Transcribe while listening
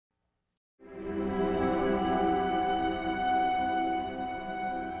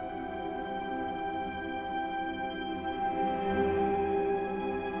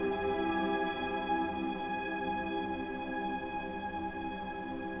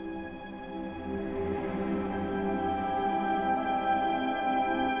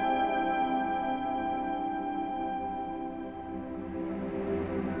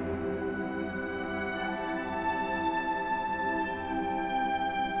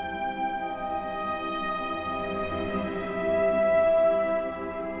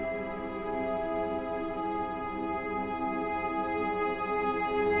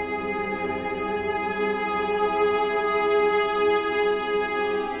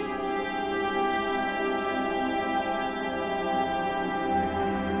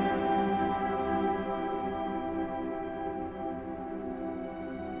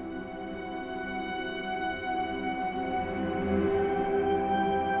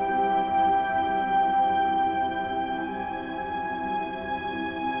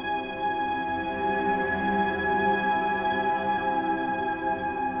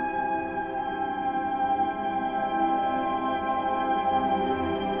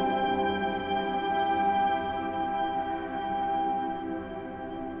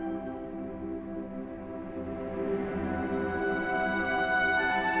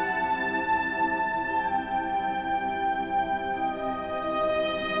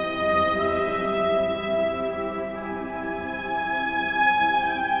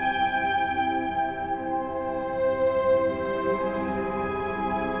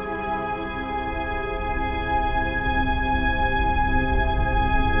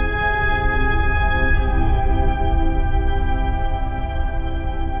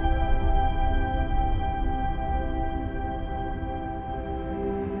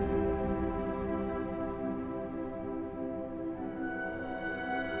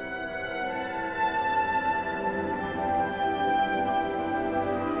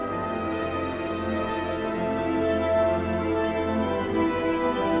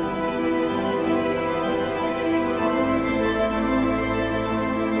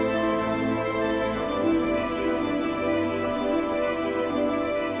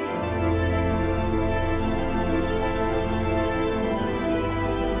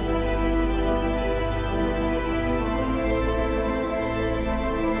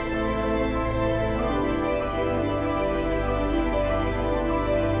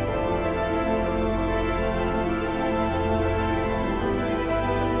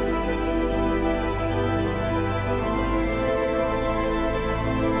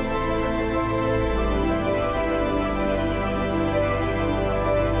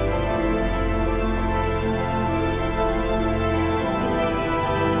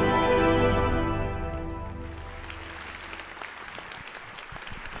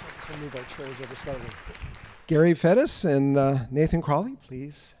We'll move our chairs over slightly. Gary Fettis and Nathan Crowley,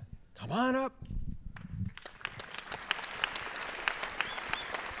 please come on up.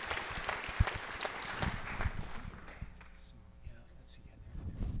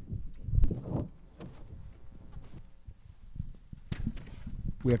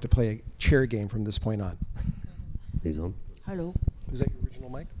 We have to play a chair game from this point on. He's on. Hello. Is that your original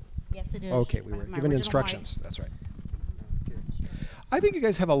mic? Yes, it is. Okay, we were My given original instructions. That's right. I think you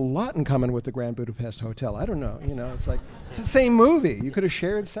guys have a lot in common with the Grand Budapest Hotel. I don't know. You know, it's like it's the same movie. You could have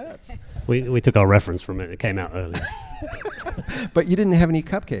shared sets. We took our reference from it. It came out earlier. But you didn't have any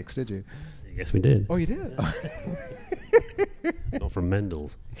cupcakes, did you? Yes, we did. Oh, you did? Not from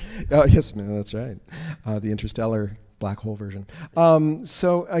Mendel's. Oh, yes, man, that's right. The Interstellar black hole version.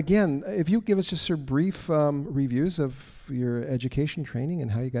 So again, if you give us just sort of brief reviews of your education training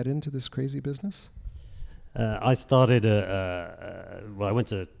and how you got into this crazy business. I started, well, I went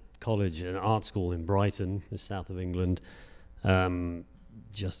to college and art school in Brighton, the south of England,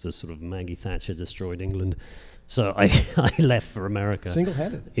 just as sort of Maggie Thatcher destroyed England. So I left for America.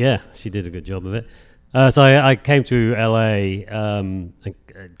 Single-handed. Yeah, she did a good job of it. So I came to LA and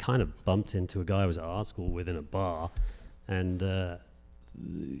kind of bumped into a guy I was at art school with in a bar, and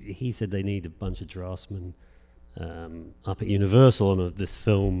he said they need a bunch of draftsmen up at Universal on this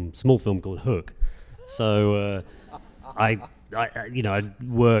small film called Hook. So I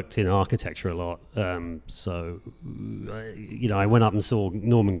worked in architecture a lot. So I went up and saw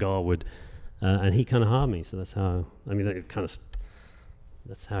Norman Garwood, and he kind of hired me. So that's how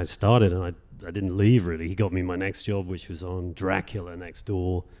that's how it started, and I didn't leave really. He got me my next job, which was on Dracula next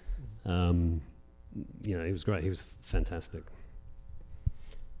door. He was great. He was fantastic.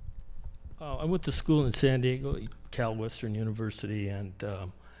 I went to school in San Diego, Cal Western University, and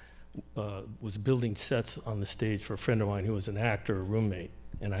was building sets on the stage for a friend of mine who was an actor, a roommate,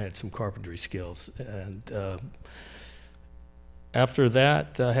 and I had some carpentry skills. And after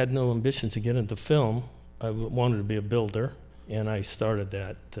that, I had no ambitions to get into film. I wanted to be a builder, and I started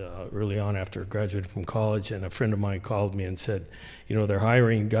that early on after graduating from college. And a friend of mine called me and said, they're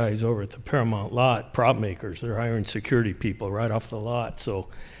hiring guys over at the Paramount lot, prop makers. They're hiring security people right off the lot. So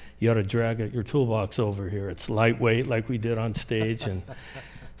you ought to drag your toolbox over here. It's lightweight, like we did on stage. And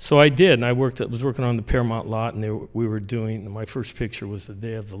so I did, and I was working on the Paramount lot, and we were doing, my first picture was The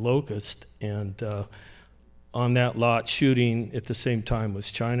Day of the Locust, and on that lot shooting at the same time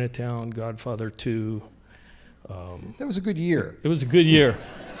was Chinatown, Godfather 2. That was a good year. It was a good year.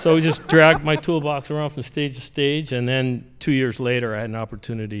 So we just dragged my toolbox around from stage to stage, and then 2 years later I had an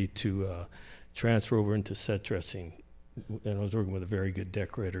opportunity to transfer over into set dressing, and I was working with a very good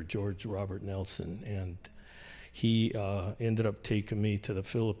decorator, George Robert Nelson, and he ended up taking me to the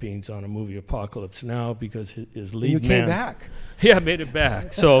Philippines on a movie, Apocalypse Now, because his lead man... You came back. Yeah, I made it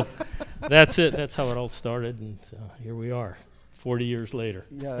back. So that's it. That's how it all started, and here we are, 40 years later.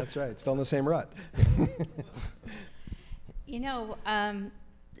 Yeah, that's right. Still in the same rut.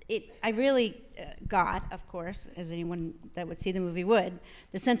 I really got, of course, as anyone that would see the movie would,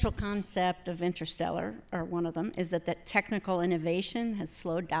 the central concept of Interstellar, or one of them, is that technical innovation has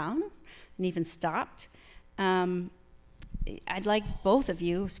slowed down and even stopped. I'd like both of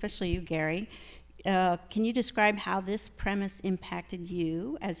you, especially you, Gary, can you describe how this premise impacted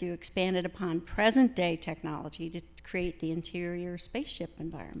you as you expanded upon present-day technology to create the interior spaceship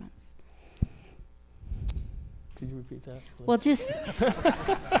environments? Could you repeat that, please?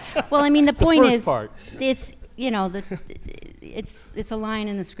 Well, the point is, part. it's it's a line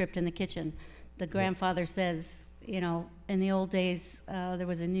in the script in the kitchen. The grandfather says, in the old days there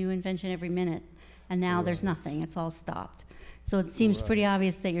was a new invention every minute, and now there's nothing. It's all stopped. So it seems pretty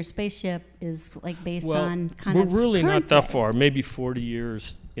obvious that your spaceship is based on kind of. We're really not that day. far. Maybe 40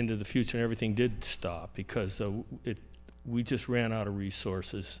 years into the future, and everything did stop because we just ran out of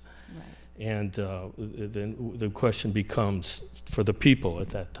resources. Right. And then the question becomes, for the people at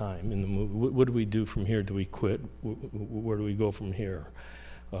that time in the movie, what do we do from here? Do we quit? Where do we go from here?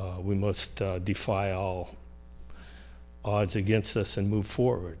 We must defy all odds against us and move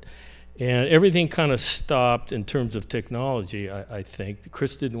forward. And everything kind of stopped in terms of technology, I think.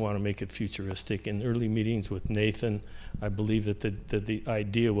 Chris didn't want to make it futuristic. In early meetings with Nathan, I believe that the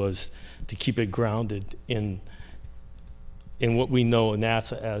idea was to keep it grounded in what we know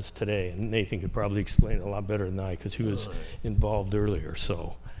NASA as today. And Nathan could probably explain it a lot better than I, because he was involved earlier.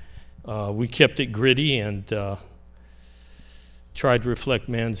 So we kept it gritty and tried to reflect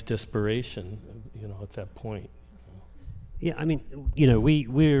man's desperation, at that point. Yeah,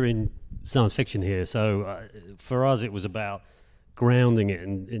 we're in science fiction here, so for us it was about grounding it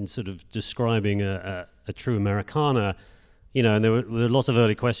in sort of describing a true Americana you know, and there were lots of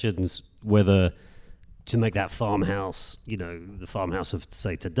early questions whether to make that farmhouse, you know, the farmhouse of,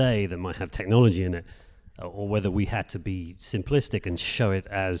 say, today that might have technology in it, or whether we had to be simplistic and show it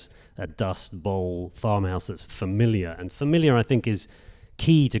as a Dust Bowl farmhouse that's familiar. And familiar, I think, is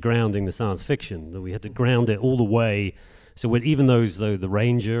key to grounding the science fiction, that we had to ground it all the way. So even though the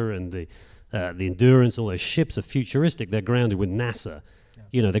Ranger and the Endurance, all those ships are futuristic, they're grounded with NASA. Yeah.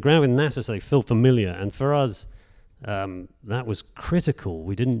 You know, they're grounded with NASA, so they feel familiar. And for us, that was critical.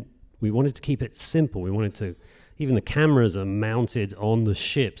 We wanted to keep it simple. We wanted to, even the cameras are mounted on the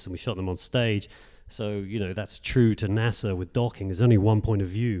ships, and we shot them on stage. So, you know, that's true to NASA with docking. There's only one point of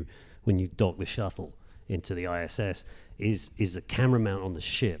view when you dock the shuttle into the ISS, is a camera mount on the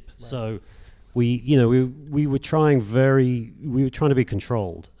ship. Right. So we were trying to be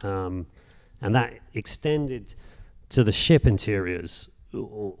controlled. And that extended to the ship interiors,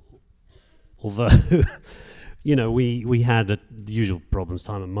 although, you know, we had the usual problems,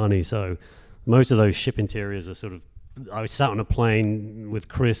 time and money. So most of those ship interiors are sort of, I sat on a plane with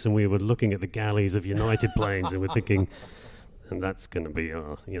Chris and we were looking at the galleys of United planes and we're thinking, and that's going to be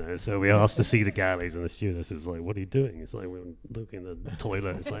you know, so we asked to see the galleys and the stewardess was like, what are you doing? It's like, we're looking at the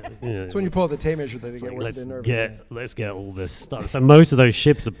toilet. It's like, you know, so when you pull out the tape measure, they get like, nervous. Let's get all this stuff. So most of those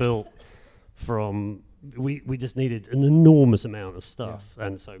ships are built from, we just needed an enormous amount of stuff. Yeah.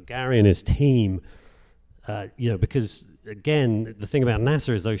 And so Gary and his team, you know, because again, the thing about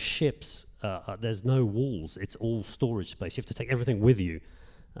NASA is those ships, there's no walls. It's all storage space. You have to take everything with you.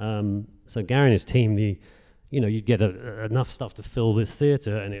 So Gary and his team, you know, you'd get enough stuff to fill this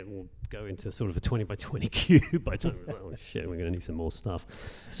theater, and it will go into sort of a 20 by 20 cube by the time we're like, oh shit, we're going to need some more stuff.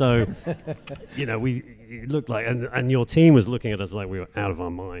 So, you know, it looked like, and your team was looking at us like we were out of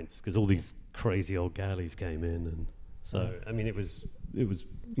our minds because all these crazy old galleys came in, and so I mean, it was you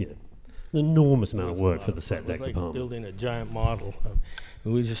know, an enormous amount of work for the set deck department. It was like building a giant model. It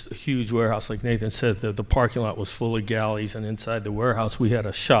was just a huge warehouse, like Nathan said. The parking lot was full of galleys, and inside the warehouse we had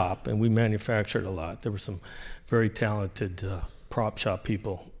a shop, and we manufactured a lot. There were some very talented prop shop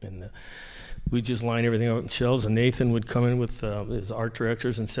people, and we just line everything out in shelves, and Nathan would come in with his art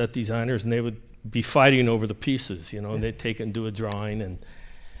directors and set designers, and they would be fighting over the pieces, you know, and they'd take it and do a drawing. And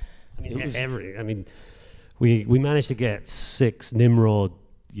I mean, we managed to get 6 Nimrod,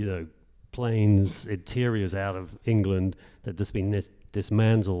 you know, planes interiors out of England that just been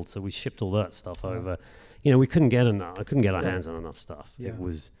dismantled, so we shipped all that stuff over. You know, we couldn't get enough. I couldn't get our hands on enough stuff. Yeah. It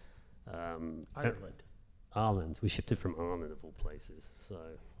was Ireland. We shipped it from Ireland, of all places. So,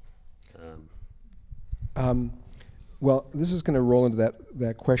 well, this is going to roll into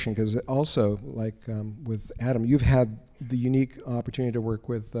that question because also, like with Adam, you've had the unique opportunity to work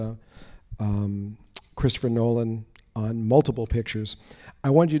with Christopher Nolan on multiple pictures. I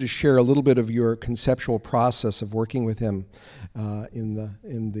want you to share a little bit of your conceptual process of working with him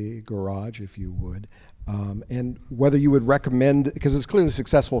in the garage, if you would, and whether you would recommend, because it's clearly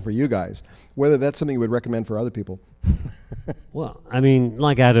successful for you guys, whether that's something you would recommend for other people. Well, I mean,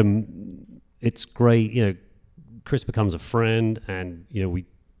 like Adam, it's great. You know, Chris becomes a friend, and you know,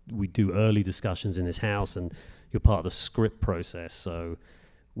 we do early discussions in his house, and you're part of the script process, so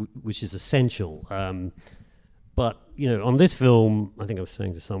which is essential. But, you know, on this film, I think I was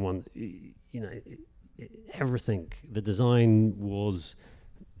saying to someone, you know, everything, the design was,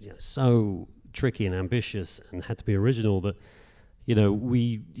 you know, so tricky and ambitious and had to be original that, you know,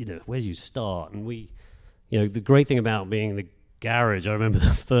 where do you start? And you know, the great thing about being in the garage, I remember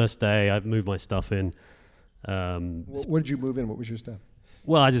the first day I moved my stuff in. What did you move in? What was your stuff?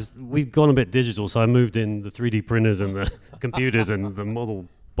 Well, we've gone a bit digital, so I moved in the 3D printers and the computers, and the model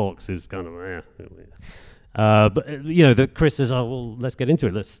box is kind of, but you know, Chris says, "Oh well, let's get into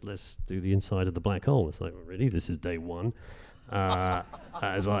it. Let's do the inside of the black hole." It's like, really? This is day one. I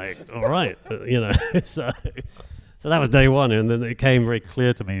was like, all right, you know. so that was day one, and then it came very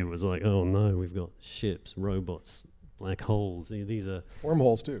clear to me. It was like, oh no, we've got ships, robots, black holes. These are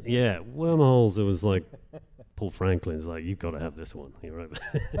wormholes too. Yeah, wormholes. It was like Paul Franklin's like, you've got to have this one. You're right.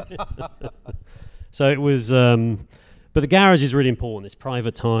 So it was, but the garage is really important. It's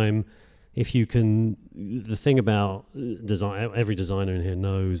private time. If you can, the thing about design, every designer in here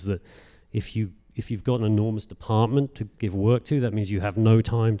knows that if you've got an enormous department to give work to, that means you have no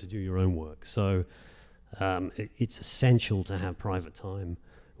time to do your own work. So it's essential to have private time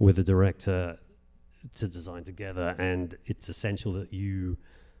with the director to design together, and it's essential that you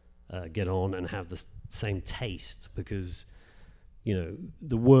get on and have the same taste, because, you know,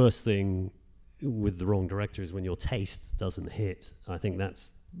 the worst thing with the wrong director is when your taste doesn't hit. I think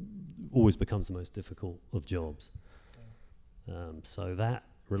that's always becomes the most difficult of jobs. So that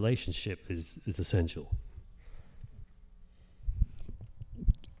relationship is essential.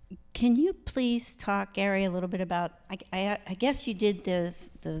 Can you please talk, Gary, a little bit about, I guess you did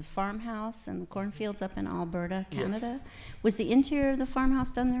the farmhouse and the cornfields up in Alberta, Canada. Yes. Was the interior of the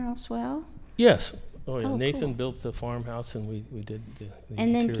farmhouse done there as well? Yes. Oh, yeah. Oh, Nathan cool. built the farmhouse, and we did the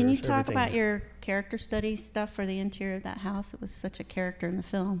And then can you interiors, talk about everything. your character study stuff for the interior of that house? It was such a character in the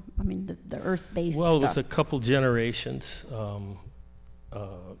film. I mean, the earth-based Well, stuff. it was a couple generations.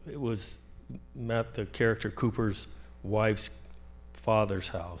 It was Matt, the character Cooper's wife's father's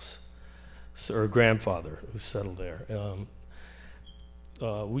house, or grandfather who settled there.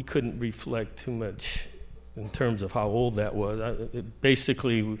 We couldn't reflect too much in terms of how old that was.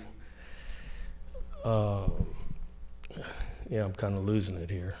 Basically, yeah, I'm kind of losing it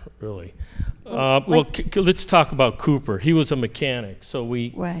here, really. Let's talk about Cooper. He was a mechanic, so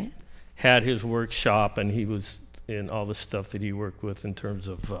we had his workshop, and he was in all the stuff that he worked with in terms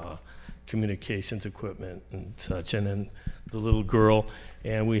of communications equipment and such. And then the little girl,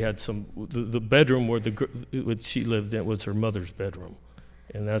 and we had the bedroom where what she lived in was her mother's bedroom,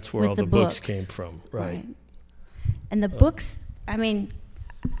 and that's where With all the the books books. came from, right? And the books, I mean,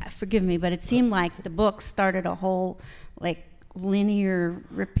 forgive me, but it seemed like the books started a whole like linear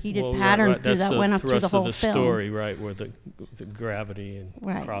repeated pattern through that went up through the whole film. film. Story, right, where the gravity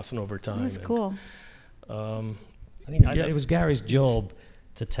and crossing over time. It was cool. I think it was Gary's job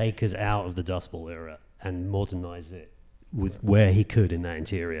to take us out of the Dust Bowl era and modernize it with where he could in that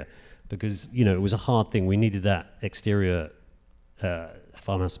interior, because it was a hard thing. We needed that exterior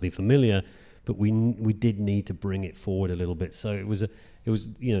farmhouse to be familiar, but we did need to bring it forward a little bit. So it was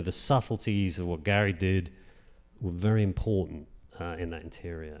the subtleties of what Gary did were very important in that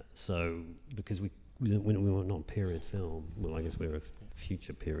interior. So because we were not a period film, well, I guess we were a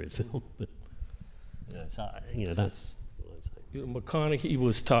future period film, but that's what I'd say. Matthew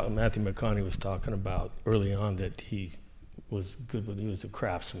McConaughey was talking about early on that he was good, but he was a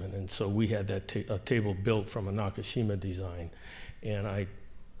craftsman, and so we had that a table built from a Nakashima design, and I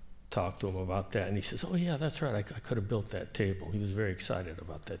talked to him about that, and he says, "Oh yeah, that's right. I could have built that table." He was very excited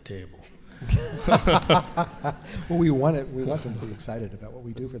about that table. Well, we want them to be excited about what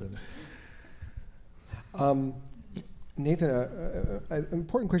we do for them. Nathan, an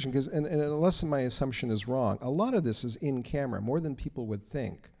important question, because and unless my assumption is wrong, a lot of this is in camera, more than people would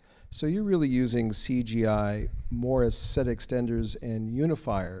think. So you're really using CGI more as set extenders and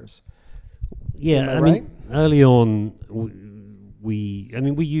unifiers. Yeah, Am I right? mean, early on,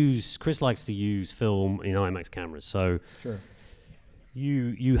 Chris likes to use film in IMAX cameras, so sure.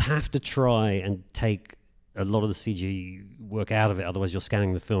 You have to try and take a lot of the CG work out of it, otherwise you're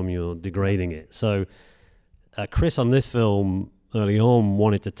scanning the film, you're degrading it. So Chris on this film early on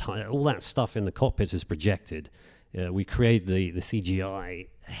wanted to tie all that stuff in the cockpits is projected. We created the CGI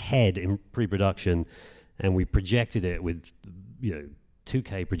head in pre-production, and we projected it with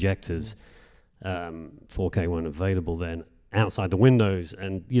 2K projectors. 4K weren't available then outside the windows,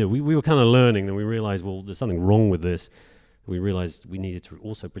 and we were kind of learning. Then we realized, well, there's something wrong with this. We realized we needed to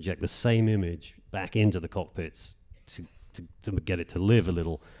also project the same image back into the cockpits to get it to live a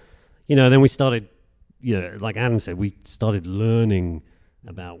little. Then we started, like Adam said, we started learning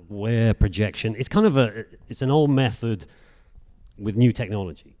about where projection. It's kind of it's an old method with new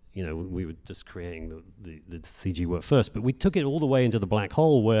technology. We were just creating the CG work first, but we took it all the way into the black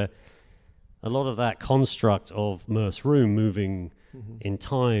hole, where a lot of that construct of Merce room moving in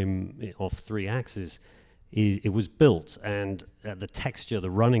time off 3 axes, it was built, and the texture, the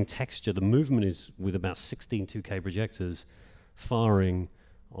running texture, the movement is with about 16 2K projectors firing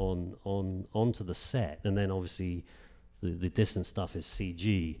onto the set, and then obviously the distant stuff is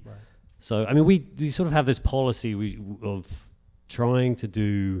CG. Right. So we sort of have this policy of trying to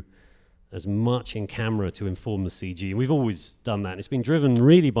do as much in camera to inform the CG, and we've always done that. It's been driven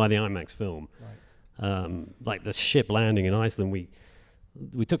really by the IMAX film. Right. Like the ship landing in Iceland,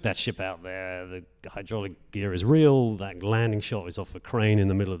 we took that ship out there. The hydraulic gear is real. That landing shot is off a crane in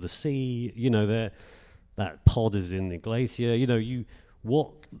the middle of the sea. That pod is in the glacier.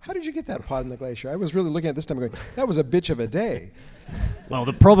 How did you get that pod in the glacier? I was really looking at this time going, that was a bitch of a day. Well,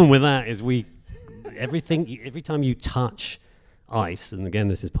 the problem with that is every time you touch ice, and again,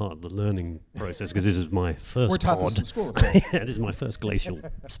 this is part of the learning process because this is my first We're taught pod. this in school. Yeah, this is my first glacial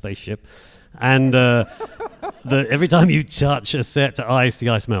spaceship, and every time you touch a set to ice, the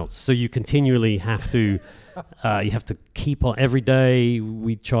ice melts. So you continually have to keep on every day.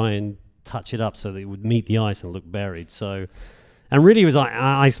 We try and touch it up so that it would meet the ice and look buried. So, and really, it was like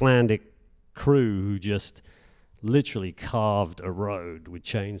our Icelandic crew who just literally carved a road with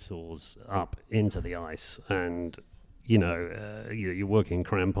chainsaws up into the ice, and you're working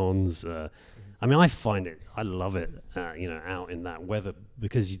crampons. I mean, I love it, you know, out in that weather,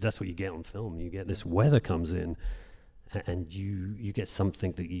 because that's what you get on film. You get this weather comes in, and you get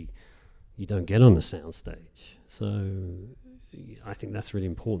something that you don't get on the soundstage. So I think that's really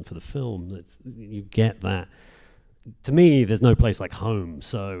important for the film, that you get that. To me, there's no place like home.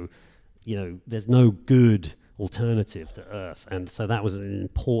 So, you know, there's no good alternative to Earth, and so that was an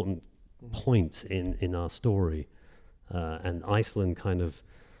important point in our story. And Iceland kind of,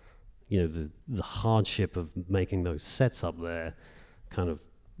 you know, the hardship of making those sets up there kind of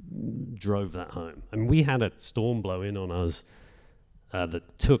drove that home. I mean, we had a storm blow in on us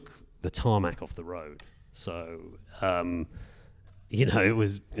that took the tarmac off the road. So, you know, it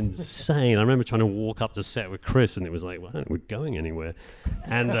was insane. I remember trying to walk up to set with Chris, and it was like, well, we're going anywhere.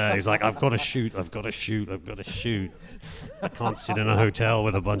 And he was like, I've got to shoot. I can't sit in a hotel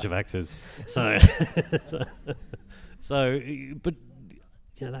with a bunch of actors. So, but,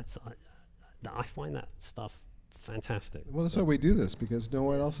 you know, I find that stuff fantastic. Well, that's why we do this, because no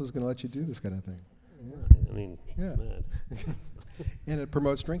one else is going to let you do this kind of thing. Yeah. I mean, yeah. Man. And it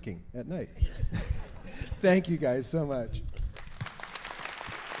promotes drinking at night. Thank you guys so much.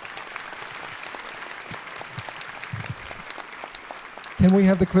 Can we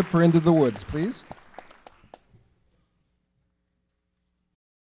have the clip for Into the Woods, please?